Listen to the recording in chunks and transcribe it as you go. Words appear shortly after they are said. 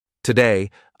Today,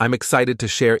 I'm excited to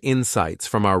share insights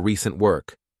from our recent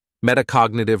work,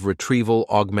 Metacognitive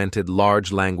Retrieval-Augmented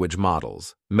Large Language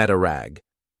Models, MetaRAG,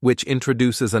 which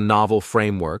introduces a novel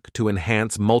framework to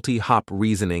enhance multi-hop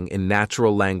reasoning in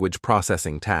natural language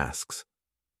processing tasks.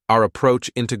 Our approach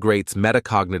integrates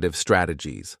metacognitive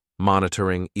strategies,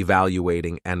 monitoring,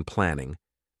 evaluating, and planning,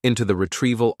 into the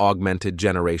retrieval-augmented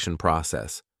generation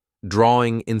process,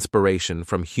 drawing inspiration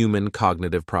from human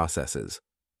cognitive processes.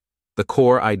 The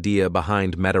core idea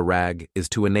behind MetaRAG is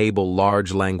to enable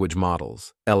large language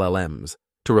models, LLMs,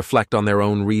 to reflect on their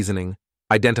own reasoning,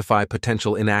 identify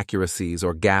potential inaccuracies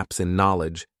or gaps in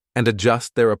knowledge, and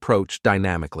adjust their approach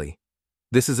dynamically.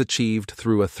 This is achieved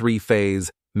through a three-phase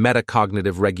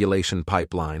metacognitive regulation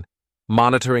pipeline.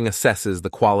 Monitoring assesses the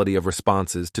quality of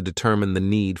responses to determine the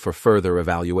need for further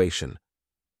evaluation.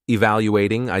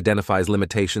 Evaluating identifies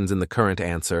limitations in the current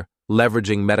answer,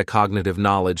 leveraging metacognitive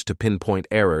knowledge to pinpoint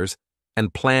errors,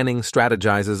 and planning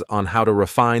strategizes on how to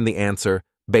refine the answer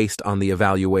based on the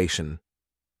evaluation.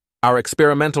 Our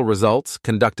experimental results,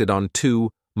 conducted on 2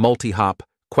 multi-hop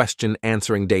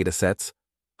question-answering datasets,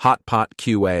 HotPot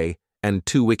QA and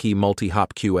 2Wiki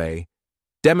multi-hop QA,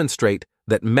 demonstrate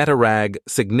that MetaRAG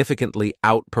significantly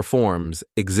outperforms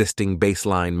existing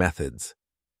baseline methods.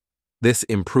 This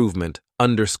improvement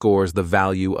underscores the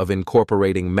value of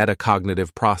incorporating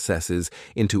metacognitive processes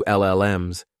into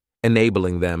LLMs,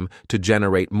 enabling them to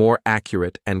generate more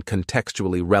accurate and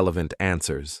contextually relevant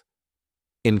answers.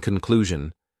 In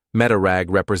conclusion, MetaRAG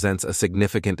represents a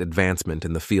significant advancement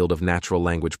in the field of natural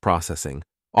language processing,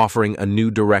 offering a new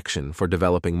direction for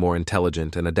developing more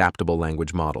intelligent and adaptable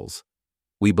language models.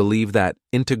 We believe that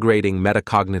integrating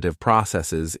metacognitive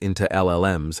processes into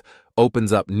LLMs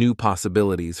opens up new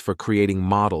possibilities for creating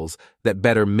models that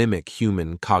better mimic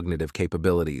human cognitive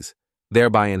capabilities,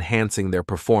 thereby enhancing their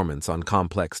performance on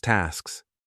complex tasks.